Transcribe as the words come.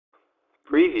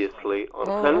Previously on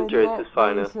I'm not Hunter's really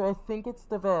Finest. sure. I think it's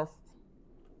the best.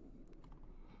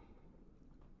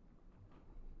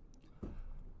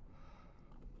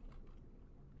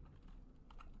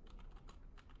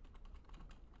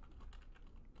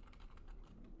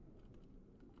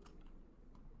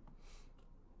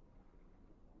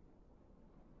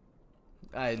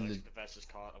 The vest is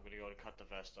caught. I'm gonna go and cut the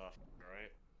vest off.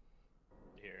 Alright?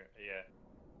 Here, yeah.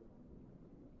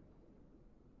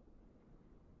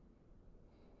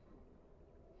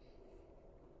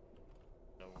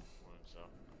 No wounds though.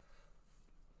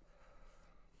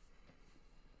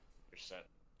 You're set.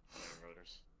 Clear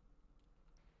rotors.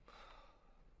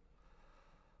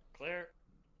 Clear.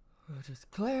 Just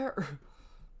clear.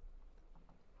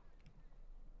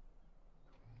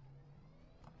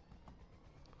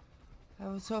 I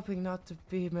was hoping not to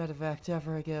be medevaced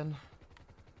ever again.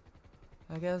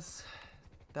 I guess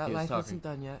that life isn't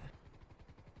done yet.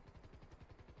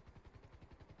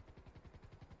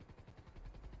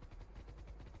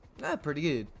 Ah, pretty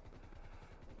good.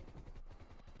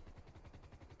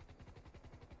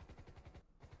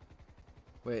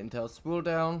 Wait until it's spooled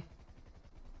down.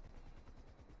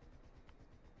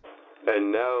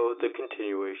 And now the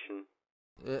continuation.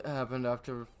 It happened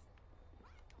after.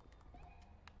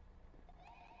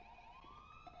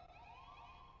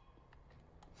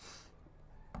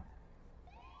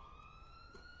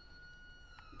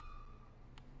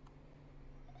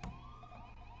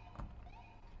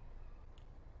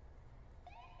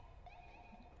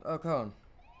 Oh, come on.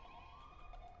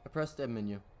 I pressed the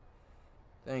menu.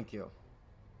 Thank you.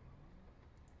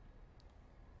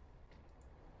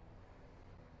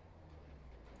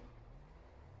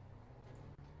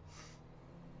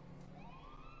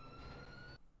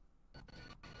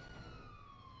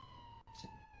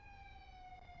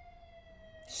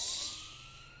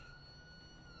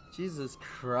 Jesus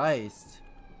Christ.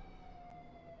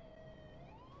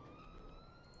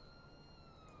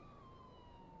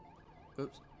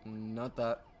 Oops, not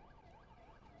that.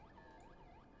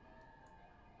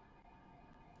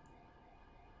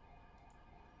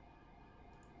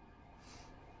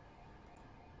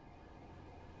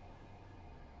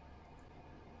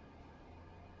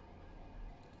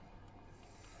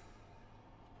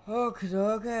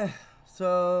 Okay.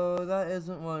 So that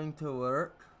isn't going to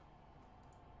work.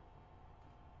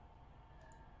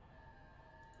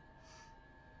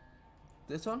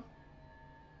 This one?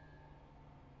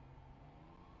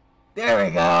 There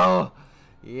we go!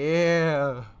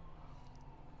 Yeah!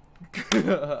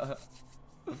 A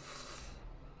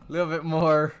little bit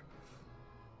more.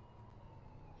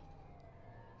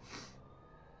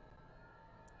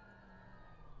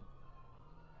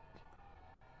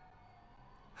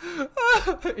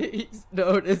 He's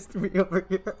noticed me over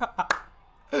here.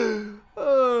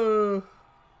 Oh.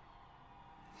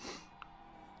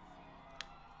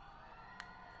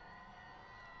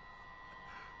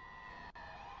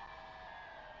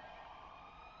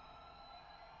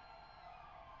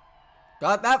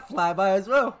 Got that flyby as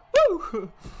well.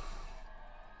 Woo!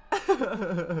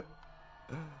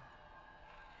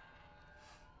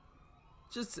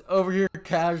 Just over here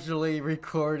casually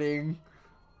recording.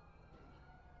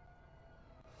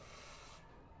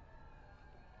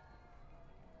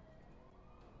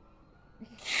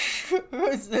 Who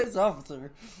is this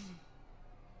officer?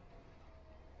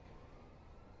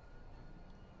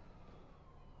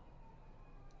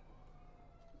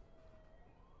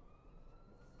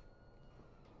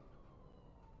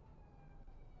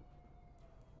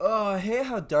 Oh, I hate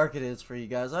how dark it is for you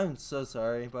guys. I'm so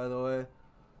sorry, by the way.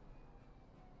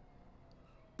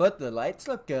 But the lights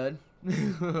look good.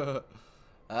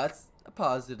 That's a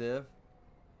positive.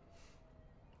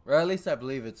 Or at least I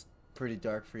believe it's pretty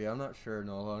dark for you. I'm not sure in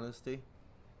all honesty.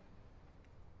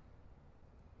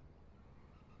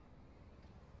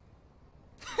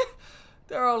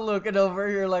 They're all looking over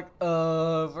here like,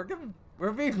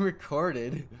 we're being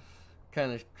recorded.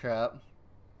 Kind of crap.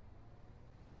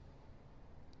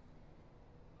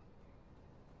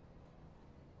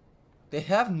 They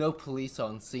have no police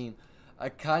on scene. I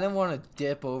kind of want to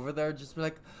dip over there, just be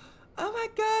like, oh my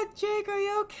god, Jake, are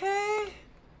you okay?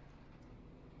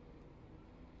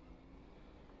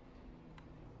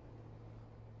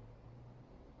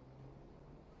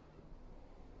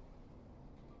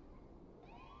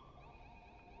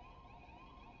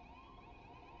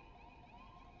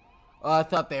 Oh, I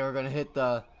thought they were gonna hit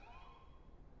the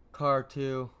car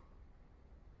too.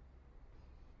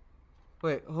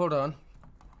 Wait, hold on.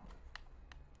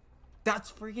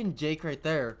 That's freaking Jake right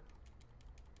there.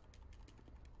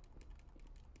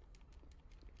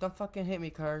 Don't fucking hit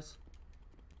me, cars.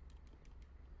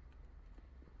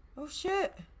 Oh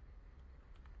shit.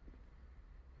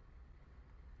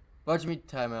 Watch me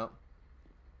timeout.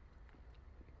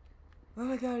 Oh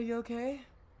my god, are you okay?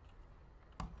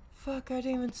 Fuck, I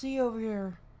didn't even see you over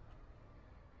here.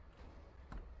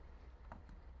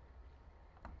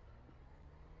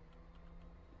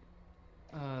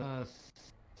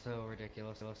 So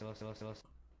ridiculous.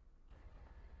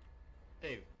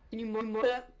 Dave, Can you more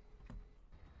that?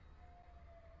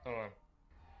 hold on.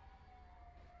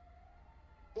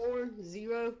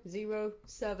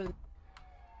 4007.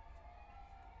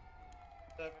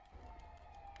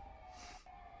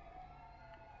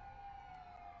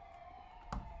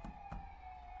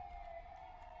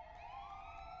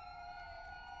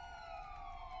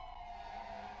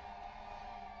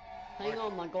 Hang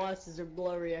on, my glasses are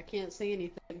blurry. I can't see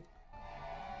anything.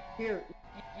 Here,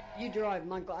 you drive.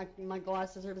 My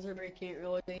glasses are blurry. Can't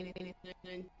really see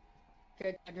anything.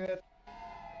 Okay, I drive.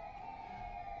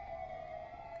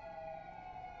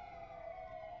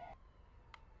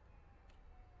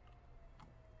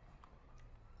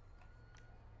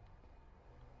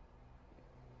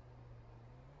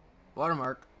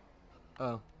 Watermark.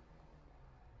 Oh.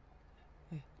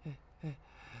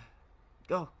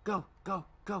 Go, go, go,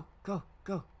 go, go,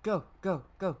 go, go, go,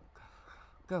 go,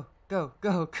 go, go,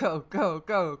 go, go, go,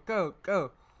 go, go,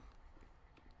 go.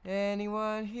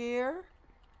 Anyone here?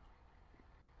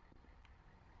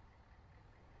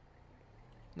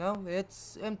 No,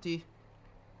 it's empty.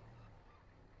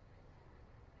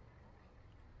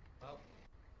 Well,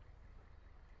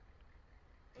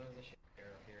 there's a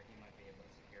sheriff here. He might be able to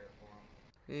secure it for him.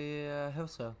 Yeah, I hope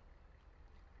so.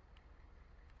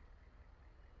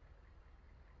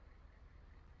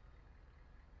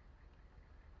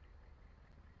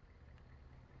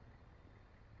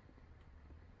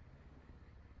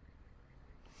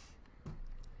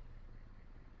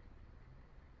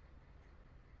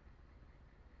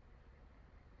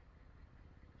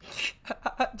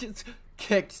 Just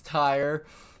kicked tire.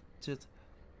 Just,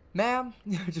 ma'am,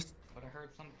 just. But I heard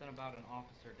something about an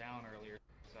officer down earlier,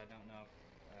 so I don't know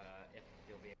if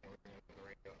you'll be able to remove the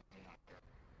radio. I'm not sure.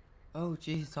 Oh,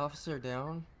 jeez, officer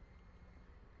down.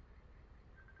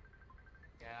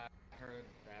 Yeah, I heard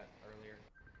that earlier.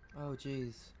 Oh,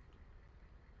 jeez.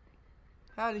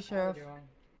 Howdy, Sheriff. How you doing?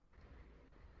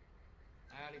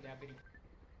 Howdy, deputy.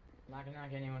 Not gonna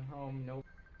knock anyone home. Nope.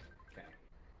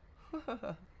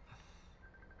 Okay.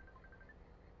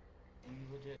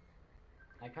 Legit.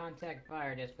 I contact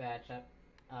fire dispatch.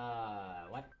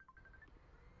 What?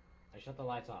 I shut the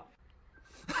lights off.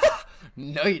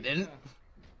 No, you didn't.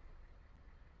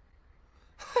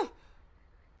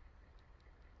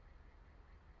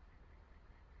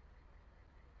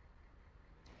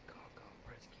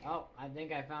 Oh, I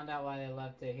think I found out why they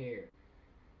left it here.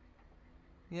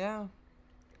 Yeah.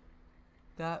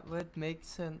 That would make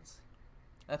sense.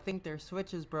 I think their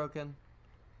switch is broken.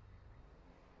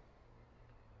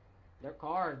 Their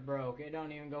car is broke. It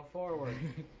don't even go forward.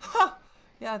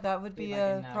 Yeah, that would See be if I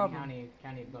a can, problem.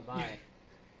 County bye-bye.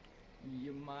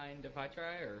 You mind if I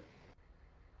try, or?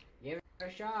 Give it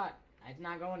a shot. It's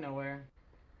not going nowhere.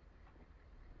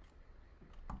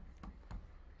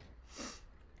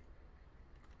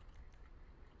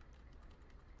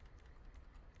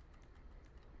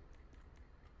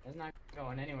 It's not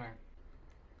going anywhere.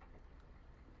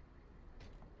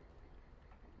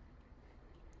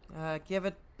 Give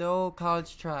it the old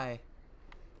college try.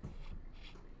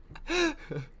 I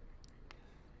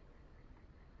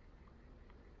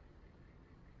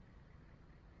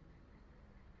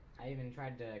even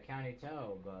tried to county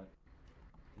tow, but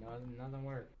nothing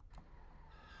worked.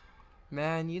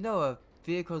 Man, you know a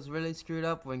vehicle's really screwed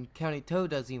up when county tow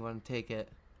doesn't even want to take it.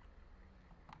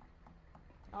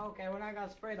 Okay, we're not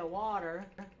gonna spray the water.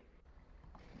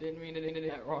 Didn't mean to hit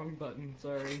that wrong button,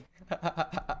 sorry.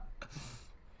 I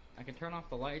can turn off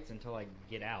the lights until I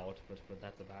get out, but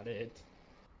that's about it.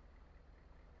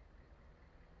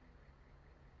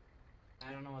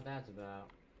 I don't know what that's about.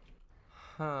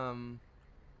 Alright,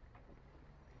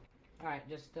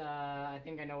 just, I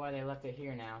think I know why they left it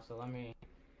here now, so let me...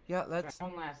 Yeah, let's...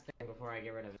 One last thing before I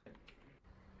get rid of it.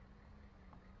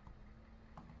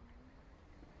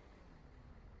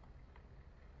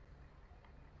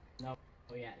 Nope.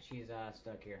 Oh yeah, she's,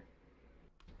 stuck here.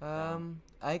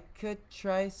 I could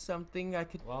try something. I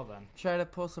could Well then. try to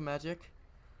pull some magic.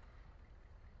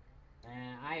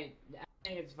 I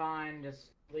think it's fine,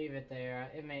 just leave it there.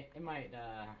 It might,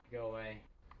 go away.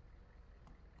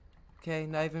 Okay,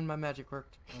 not even my magic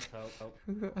worked. Let's hope.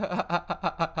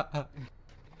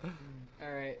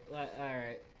 Alright,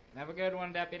 alright. Have a good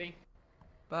one, deputy.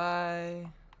 Bye.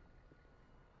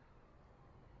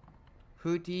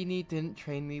 Houdini didn't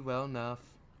train me well enough.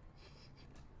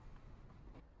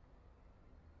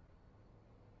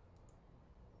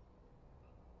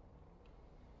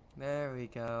 There we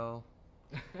go.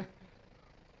 Oh,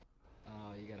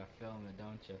 you gotta film it,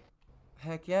 don't you?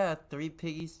 Heck yeah, two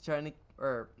piggies trying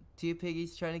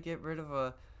to get rid of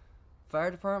a fire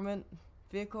department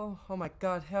vehicle. Oh my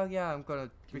god, hell yeah, I'm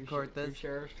gonna record this. Two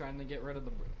sheriffs trying to get rid of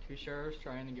the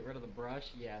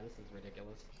brush. Yeah, this is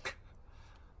ridiculous.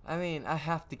 I mean, I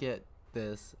have to get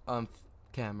this on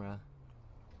camera.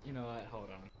 You know what? Hold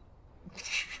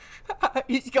on.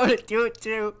 He's gonna do it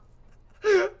too.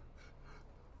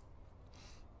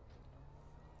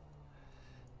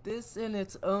 This in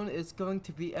its own is going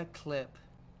to be a clip.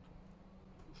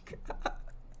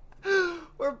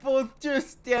 We're both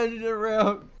just standing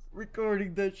around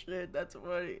recording this shit. That's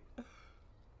funny.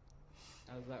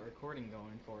 How's that recording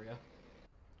going for you?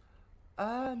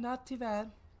 Not too bad.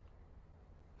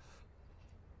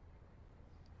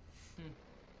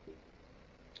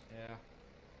 Yeah.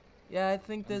 Yeah, I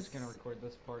think I'm this. just gonna record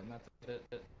this part and that's it.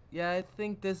 Yeah, I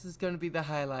think this is gonna be the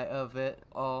highlight of it.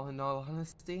 All in all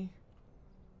honesty.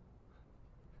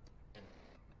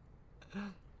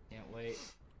 Can't wait.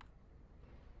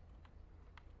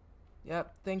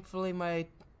 Yep. Thankfully, my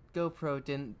GoPro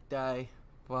didn't die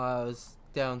while I was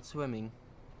down swimming.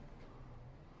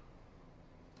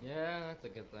 Yeah, that's a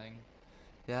good thing.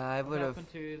 Yeah, I would have. What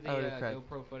happened to the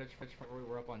GoPro footage before we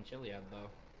were up on Chiliad, though?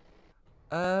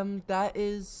 That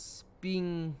is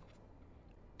being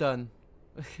done.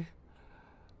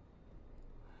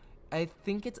 I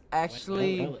think it's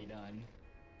actually. Really done.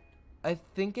 I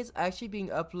think it's actually being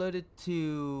uploaded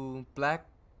to Black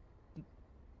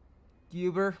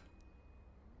Uber.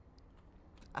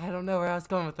 I don't know where I was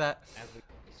going with that. As we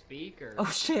speak, or? Oh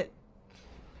shit.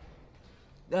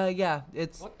 Yeah,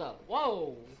 it's. What the?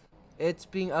 Whoa! It's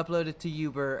being uploaded to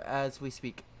Uber as we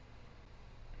speak.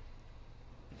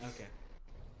 Okay.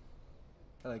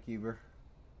 I like Uber.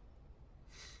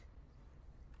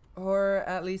 Or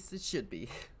at least it should be.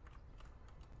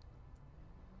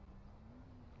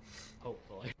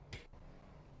 Hopefully.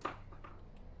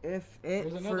 If it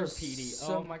There's another for PD.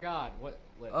 some- Oh my god. What?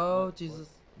 Oh what- Jesus.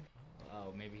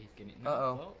 Oh, maybe he's getting.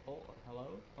 Uh-oh. Oh,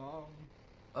 hello.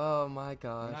 Oh my I'm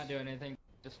gosh. not doing anything.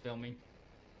 Just filming.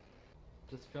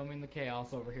 Just filming the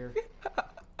chaos over here.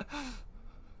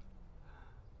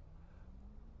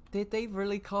 Did they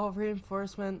really call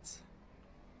reinforcements?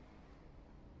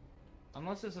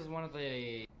 Unless this is one of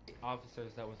the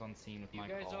officers that was on scene with my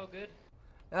call. You guys all good?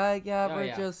 Yeah, Oh, we're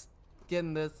yeah. just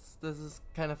getting this. This is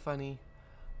kind of funny.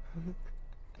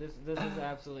 This is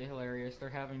absolutely hilarious. They're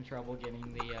having trouble getting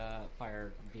the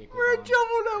fire vehicle. We're in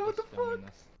trouble now. What the fuck?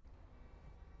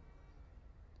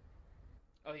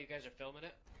 Oh, you guys are filming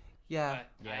it? Yeah.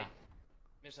 Yeah. I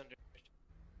misunderstood.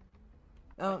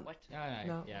 Oh, What?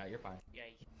 No. Yeah, you're fine. Yeah.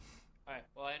 Alright,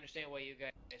 well, I understand why you guys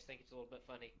think it's a little bit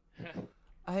funny.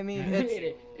 I mean, Yeah.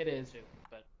 it's It is. Too,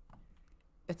 but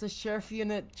it's a sheriff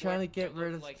unit trying to get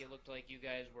rid of. It looked like you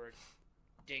guys were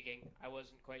digging. I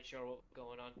wasn't quite sure what was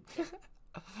going on. So,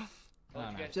 Oh, you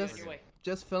no. guys get Just- your way.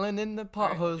 Just filling in the I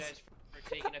potholes. apologize for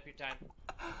taking up your time.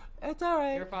 It's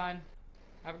alright. You're fine.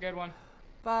 Have a good one.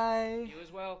 Bye. You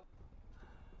as well.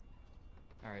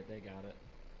 Alright, they got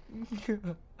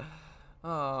it.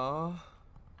 Aww.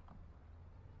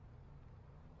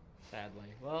 Sadly.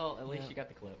 Well, at least Yeah. you got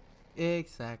the clip.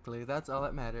 Exactly. That's all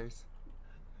that matters.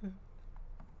 Oh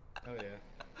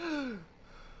yeah.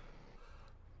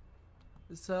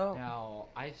 So. Now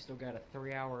I still got a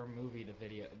 3-hour movie to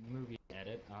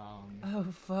edit. Oh,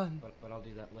 fun. But I'll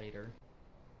do that later.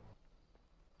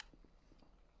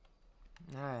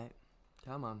 Alright.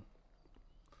 Come on.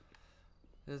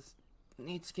 This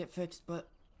needs to get fixed, but.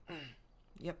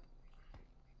 Yep.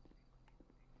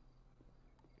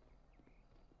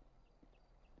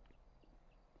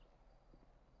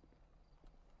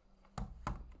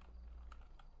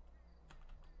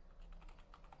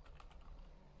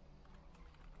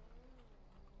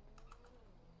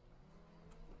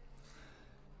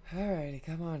 Alrighty,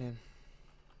 come on in.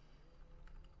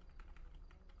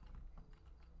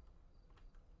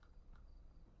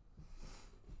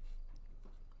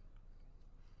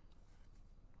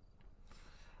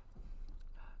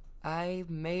 I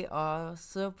may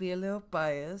also be a little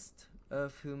biased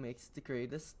of who makes the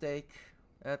greatest steak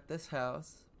at this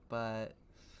house, but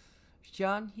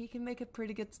Sean, he can make a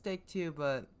pretty good steak too,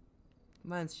 but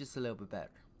mine's just a little bit better.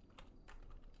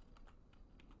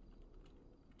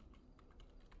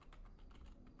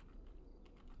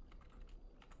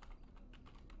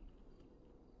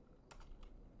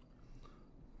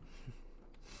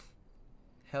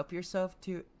 Help yourself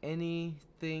to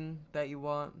anything that you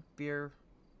want. Beer,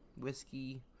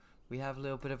 whiskey. We have a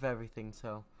little bit of everything,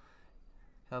 so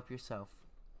help yourself.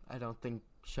 I don't think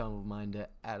Sean will mind it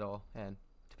at all, and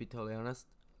to be totally honest,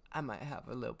 I might have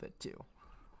a little bit too.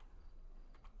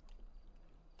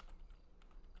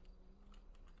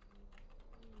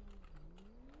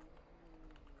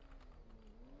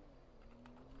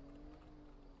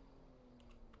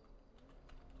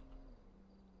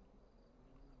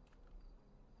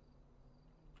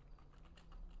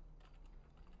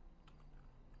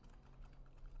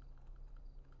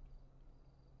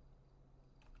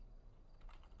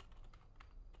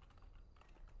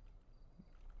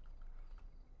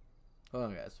 Hold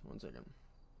on, guys. 1 second.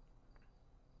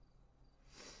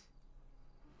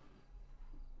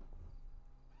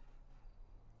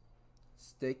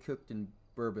 Steak cooked in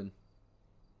bourbon.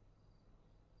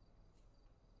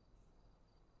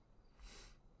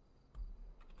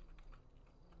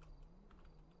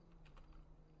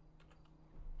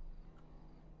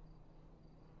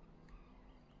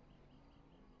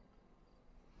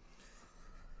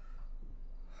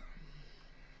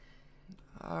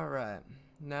 Alright.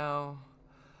 Now,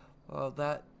 well,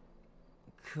 that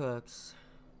cooks.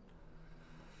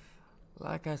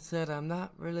 Like I said, I'm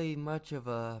not really much of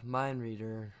a mind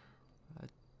reader.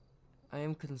 I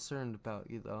am concerned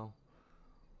about you, though.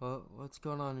 What's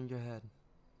going on in your head?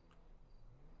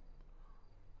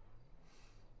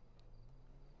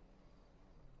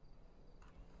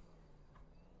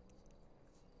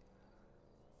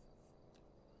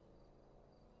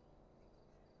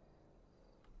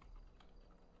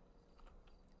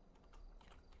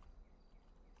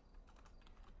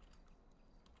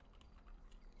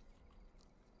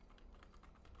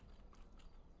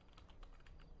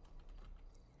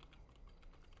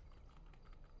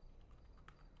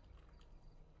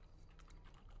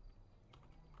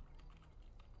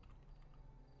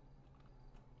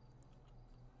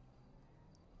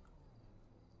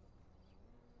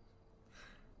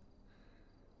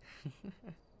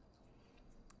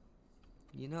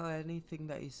 You know, anything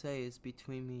that you say is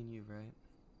between me and you, right?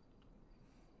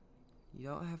 You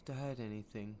don't have to hide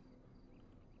anything.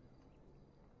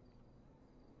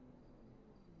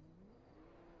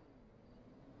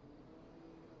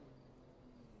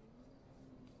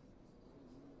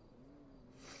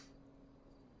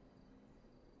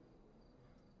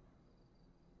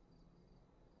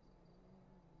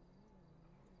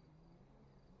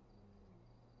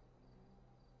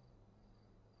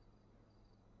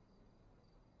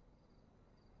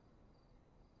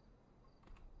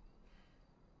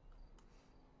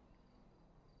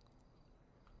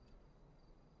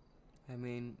 I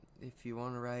mean, if you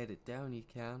want to write it down, you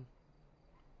can.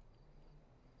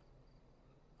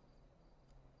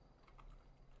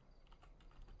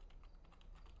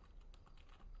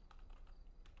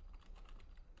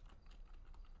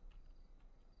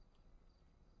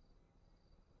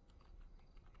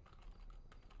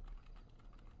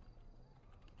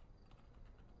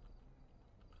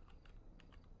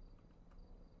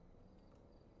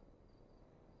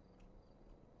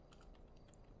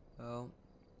 Well,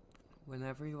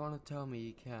 whenever you want to tell me,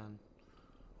 you can.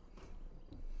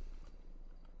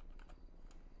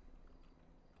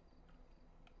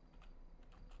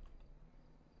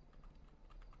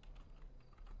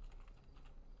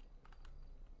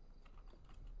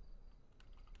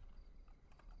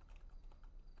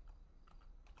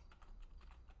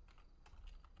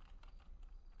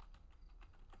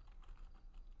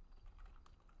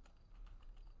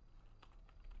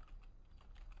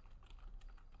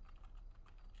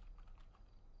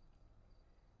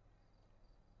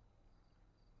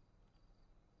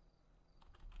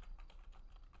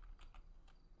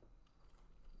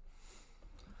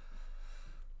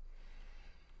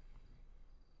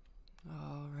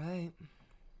 Alright.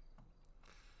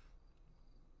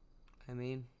 I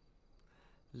mean,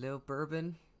 a little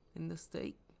bourbon in the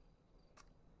steak.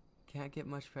 Can't get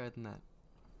much better than that.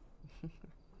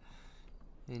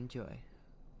 Enjoy.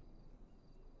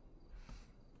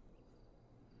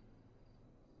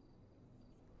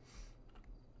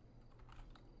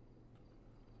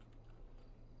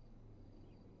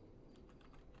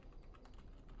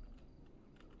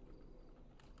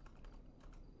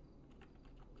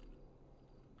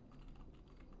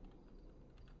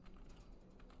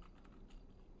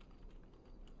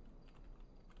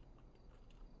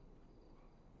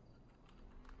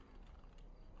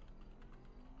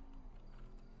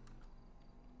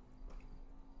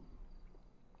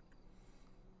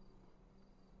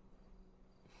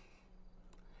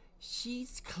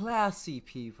 She's classy,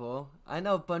 people. I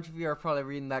know a bunch of you are probably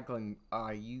reading that going,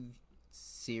 are you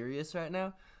serious right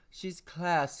now? She's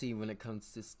classy when it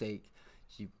comes to steak.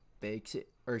 She bakes it,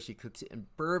 or she cooks it in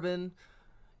bourbon,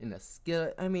 in a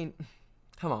skillet. I mean,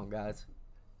 come on, guys.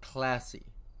 Classy.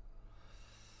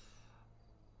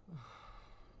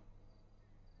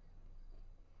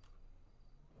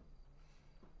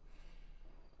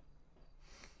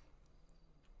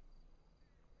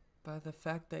 But the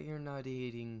fact that you're not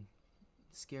eating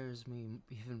scares me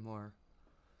even more.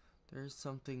 There's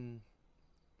something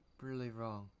really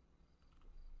wrong.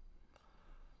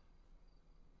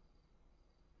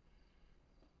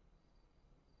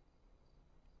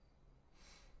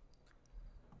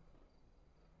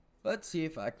 Let's see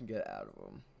if I can get out of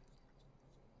them.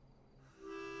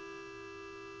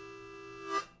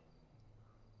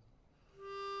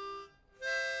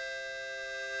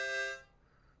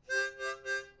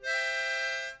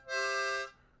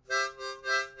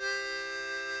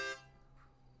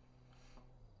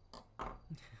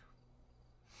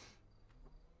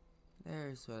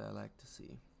 There's what I like to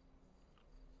see.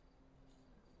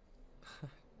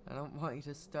 I don't want you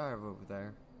to starve over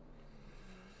there.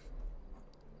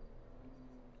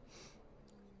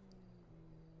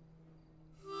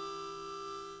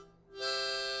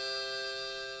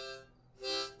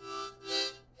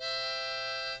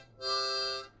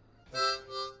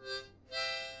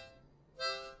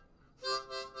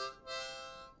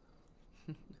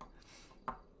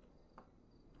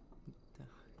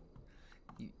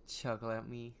 You chuckle at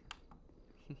me.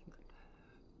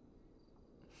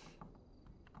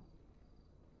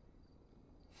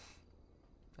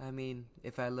 I mean,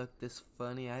 if I looked this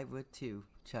funny, I would too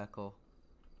chuckle.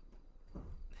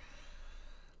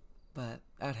 But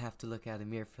I'd have to look at a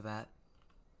mirror for that.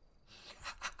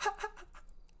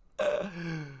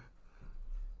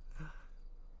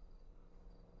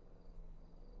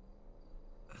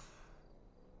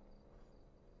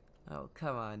 Oh,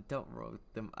 come on, don't roll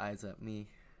them eyes at me.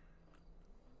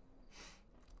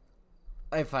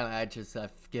 I just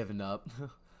have given up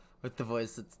with the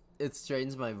voice. It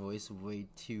strains my voice way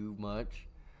too much.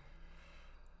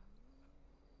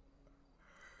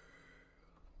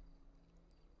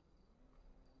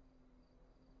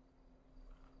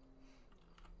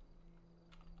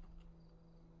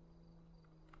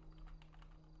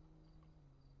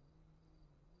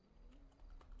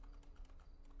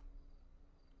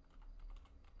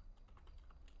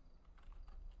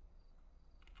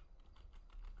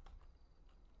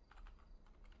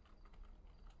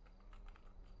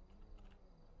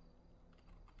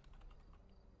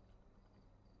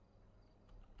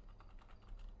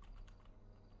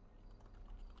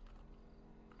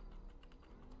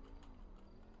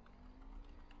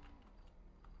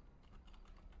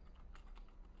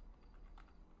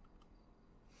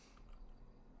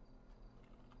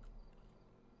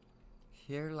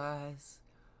 Here lies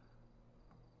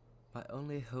my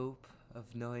only hope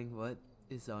of knowing what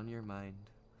is on your mind.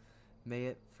 May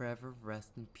it forever rest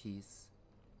in peace.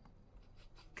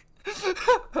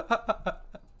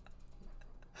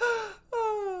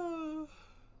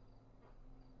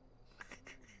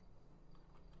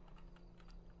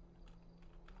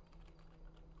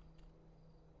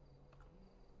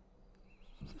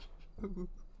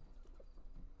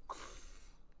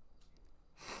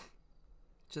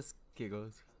 Just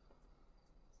giggles.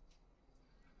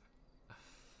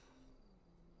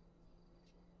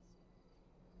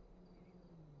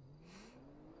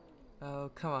 Oh,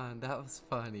 come on, that was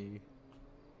funny.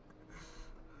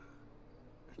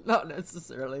 Not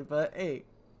necessarily, but hey.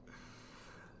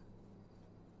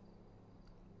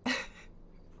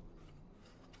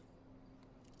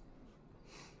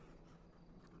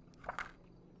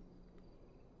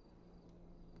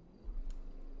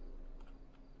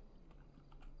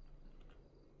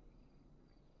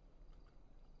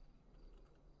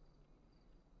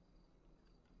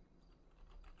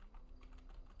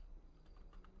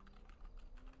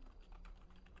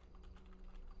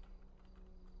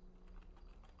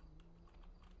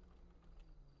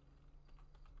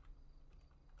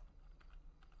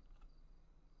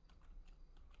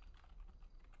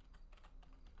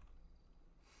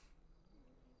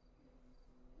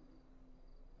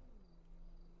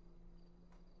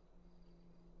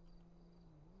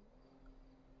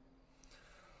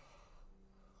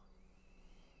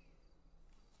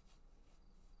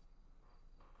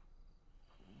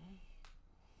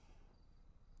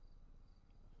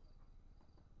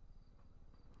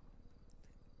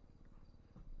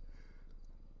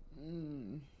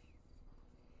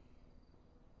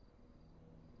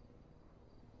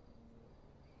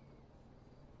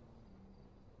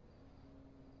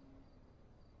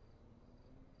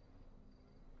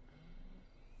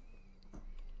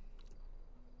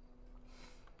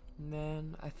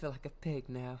 Man, I feel like a pig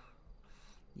now.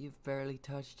 You've barely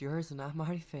touched yours and I'm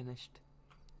already finished.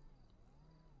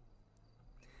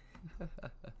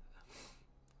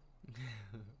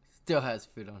 Still has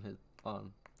food on his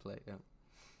plate, yeah.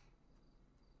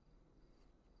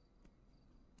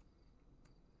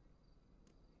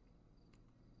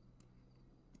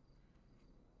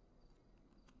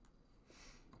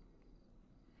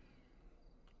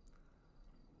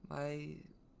 My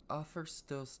offer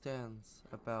still stands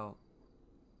about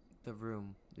the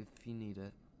room if you need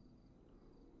it.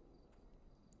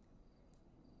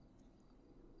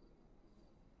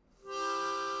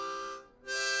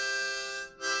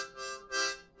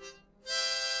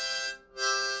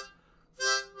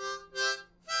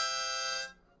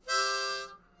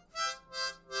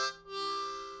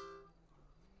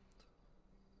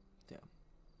 Damn.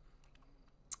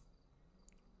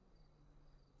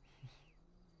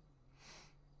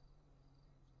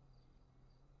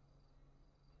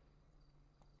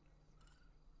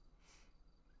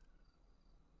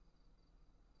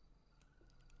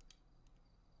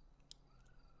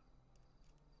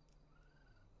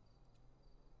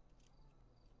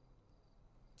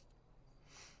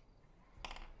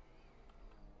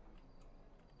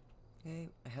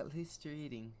 Hey, at least you're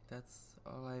eating. That's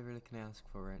all I really can ask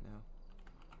for right now.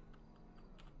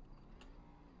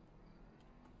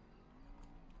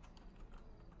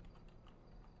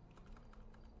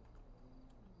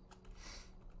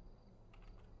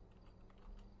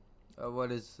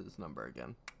 What is his number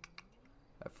again?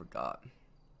 I forgot.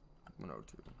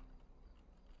 102.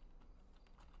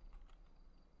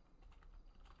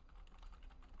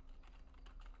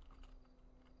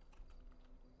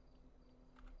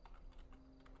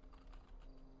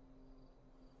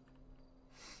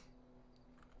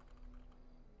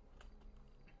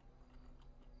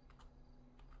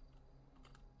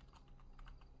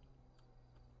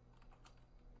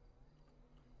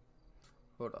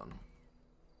 Hold on.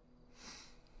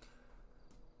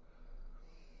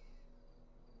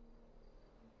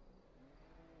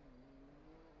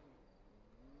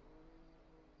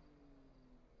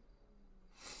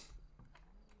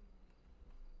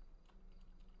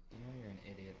 You know you're an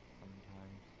idiot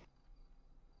sometimes.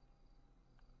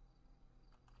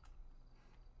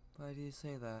 Why do you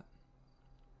say that?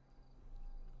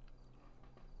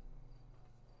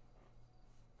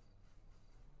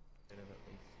 Could have at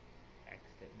least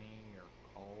texted me or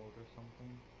called or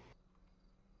something.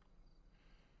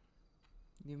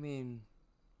 You mean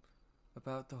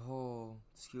about the whole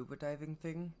scuba diving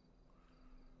thing?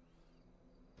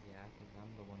 Yeah, because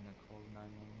I'm the one that called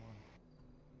 911.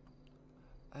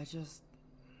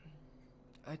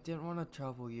 I didn't want to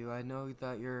trouble you. I know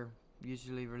that you're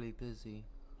usually really busy.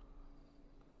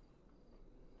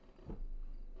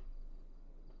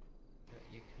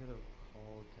 You could have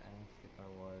called to ask if I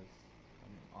was. I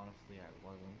mean, honestly, I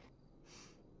wasn't.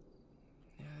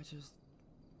 Yeah,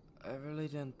 I really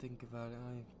didn't think about it.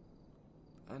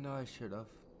 I know I should have.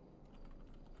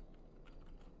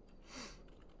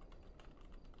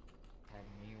 Had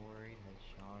me worried, had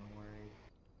Sean worried.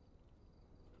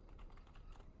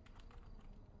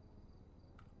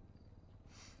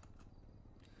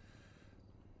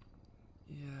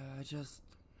 Yeah,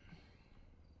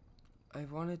 I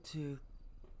wanted to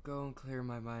go and clear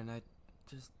my mind. I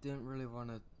just didn't really want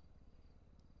to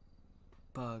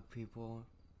bug people,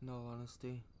 in all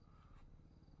honesty.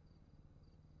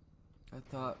 I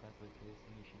thought, If that's the case,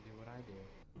 then you should do what I do.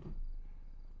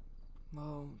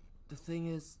 well, the thing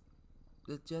is,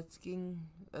 the jet skiing,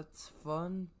 that's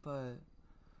fun, but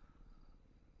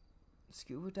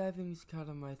scuba diving is kind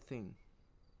of my thing.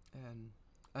 And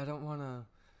I don't want to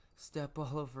step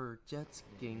all over jet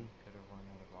skiing. You could have run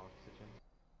out of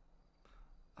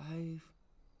oxygen.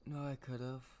 No, I could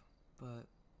have, but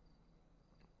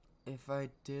if I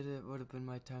did, it would have been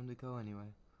my time to go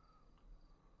anyway.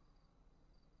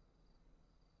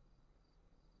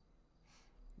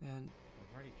 And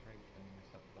I've already tried filling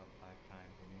this up about 5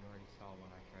 times, and you already saw when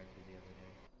I tried to the other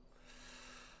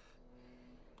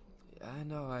day. I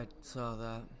know I saw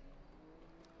that.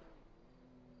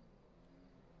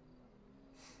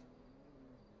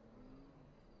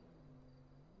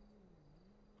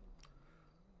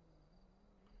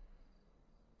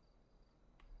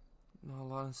 In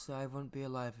all honesty, I wouldn't be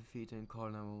alive if you didn't call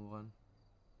 911.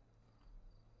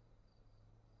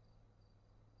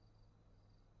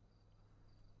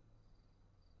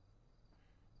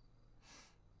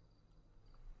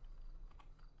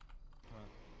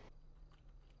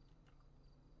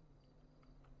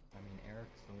 I mean,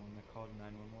 Eric's the one that called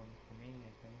 911 for me,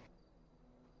 I think.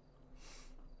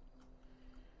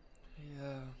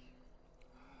 Yeah.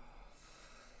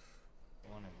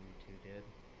 One of you two did.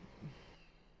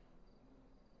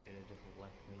 Could have just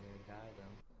left me there to die,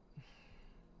 though.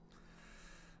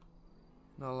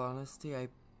 In all honesty, I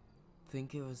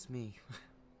think it was me.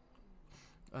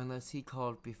 Unless he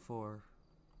called before.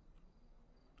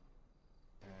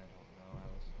 I don't know, I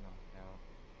was knocked out.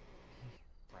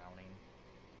 Drowning.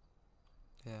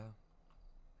 Yeah.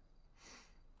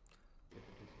 Could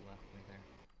have just left me there.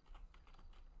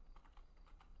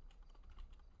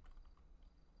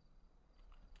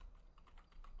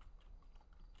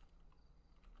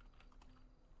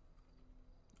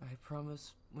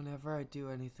 promise whenever I do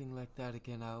anything like that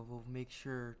again, I will make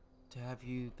sure to have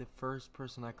you the first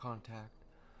person I contact.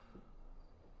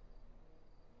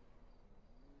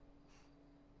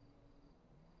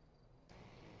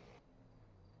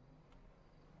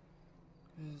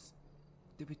 Because,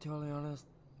 to be totally honest,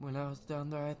 when I was down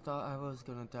there, I thought I was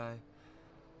gonna die.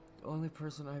 The only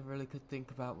person I really could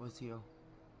think about was you.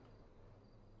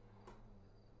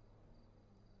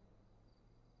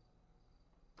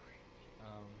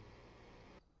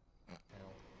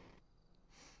 Hell.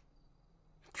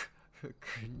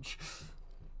 Cringe.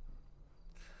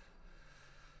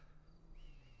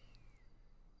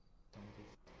 Don't be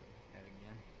that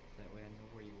again. That way I know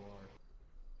where you are.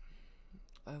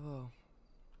 I will.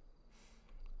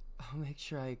 I'll make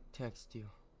sure I text you.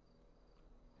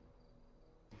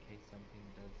 In case something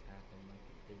does happen like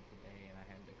it did today and I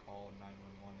had to call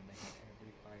 911 and they had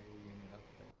every fire unit up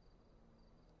there.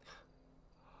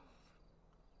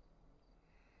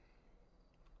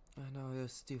 I know it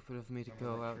was stupid of me to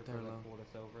Remember go that out trooper there that alone. pulled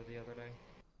us over the other day?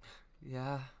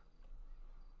 Yeah,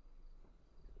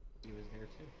 He was there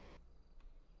too.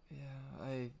 yeah,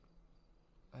 I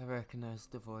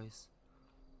recognized the voice.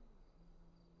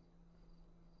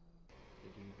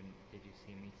 Did you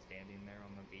see me standing there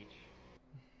on the beach?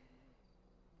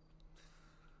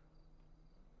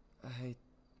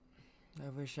 I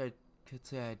wish I could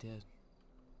say I did.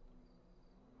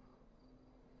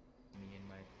 Me in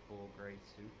my full gray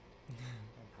suit?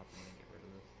 I'm probably gonna get rid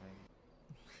of this thing.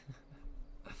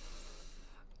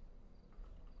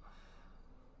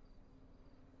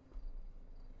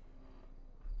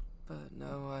 But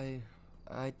no, I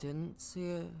didn't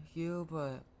see you,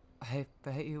 but I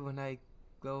bet you when I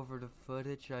go over the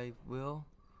footage, I will.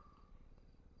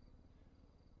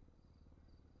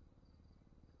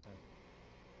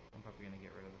 I'm probably gonna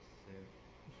get rid of this suit.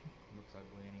 It looks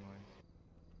ugly anyways.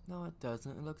 No, it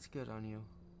doesn't. It looks good on you.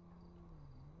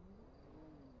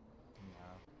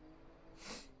 No.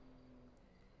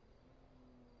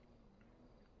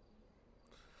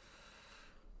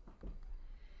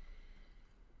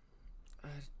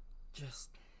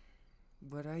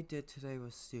 What I did today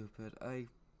was stupid. I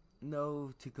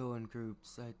know to go in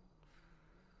groups. I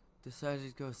decided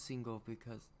to go single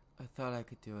because I thought I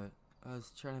could do it. I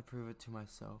was trying to prove it to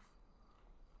myself.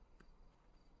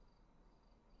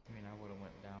 I mean, I would've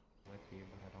went down with you,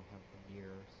 but I don't have the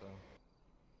gear, so...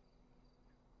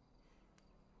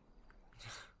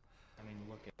 I mean,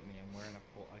 look at me, I'm wearing a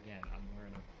full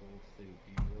suit.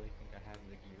 Do you really think I have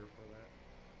the gear for that?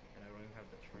 And I don't even have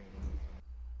the training.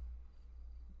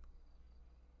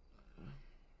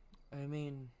 I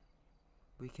mean,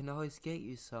 we can always get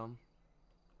you some.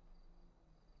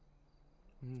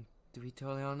 To be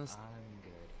totally honest, I'm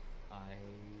good. I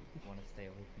want to stay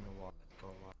away from the water for a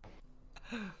while.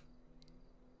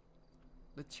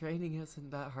 the training isn't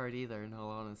that hard either, in all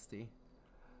honesty.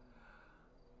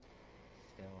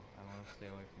 Still, I want to stay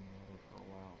away from the water for a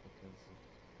while because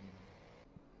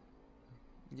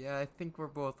of, Yeah, I think we're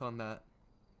both on that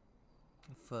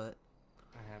foot.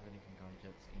 I haven't even gone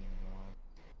jet skiing in a while.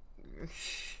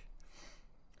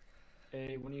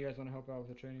 Hey, when do you guys want to help out with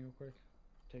the training real quick?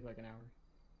 Take like an hour.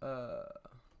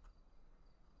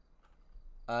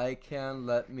 I can.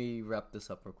 Let me wrap this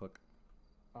up real quick.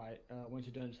 Alright, once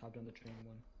you're done, just hop down the training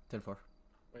one. 10-4.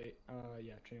 Wait,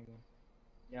 yeah, training one.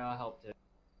 Yeah, I'll help too.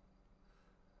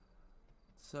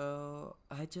 So,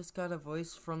 I just got a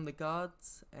voice from the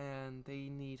gods, and they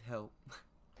need help.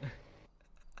 Yeah,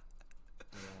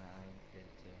 I did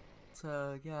too.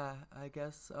 So, yeah, I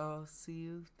guess I'll see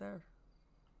you there.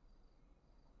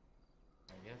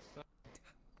 I guess so.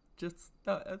 Just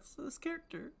not as this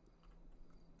character.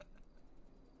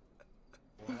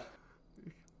 What?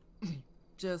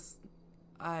 Just,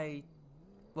 I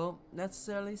won't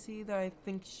necessarily see you there. I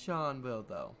think Sean will,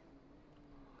 though.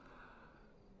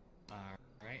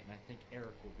 Alright, and I think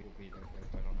Eric will be there,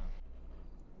 but I don't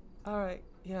know. Alright,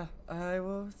 yeah, I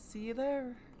will see you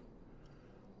there.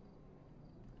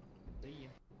 See ya.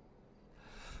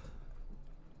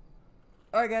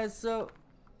 Alright guys, so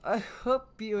I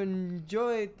hope you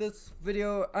enjoyed this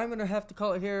video. I'm gonna have to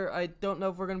call it here. I don't know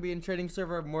if we're gonna be in trading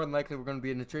server. More than likely we're gonna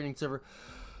be in a trading server.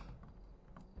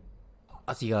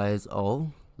 I'll see you guys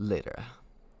all later.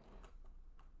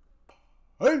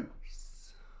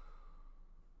 Peace.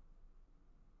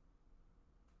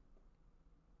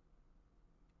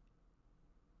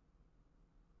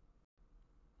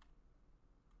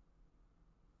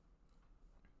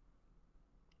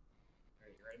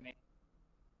 Alright, you ready, mate?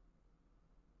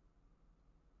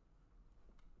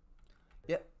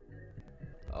 Yep.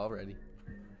 Already.